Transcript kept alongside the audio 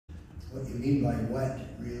what you mean by wet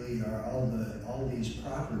really are all these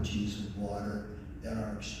properties of water that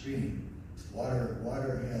are extreme.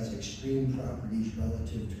 Water has extreme properties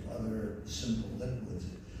relative to other simple liquids.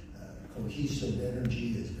 Cohesive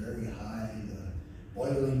energy is very high, the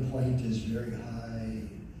boiling point is very high,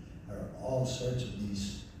 there are all sorts of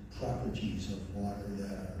these properties of water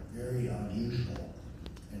that are very unusual.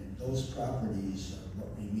 And those properties are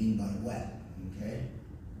what we mean by wet, okay?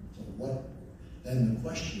 So then the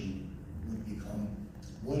question would become,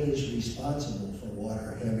 what is responsible for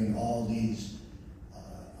water having all these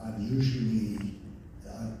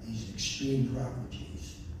these extreme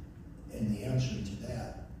properties? And the answer to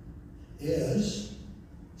that is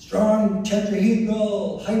strong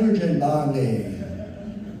tetrahedral hydrogen bonding.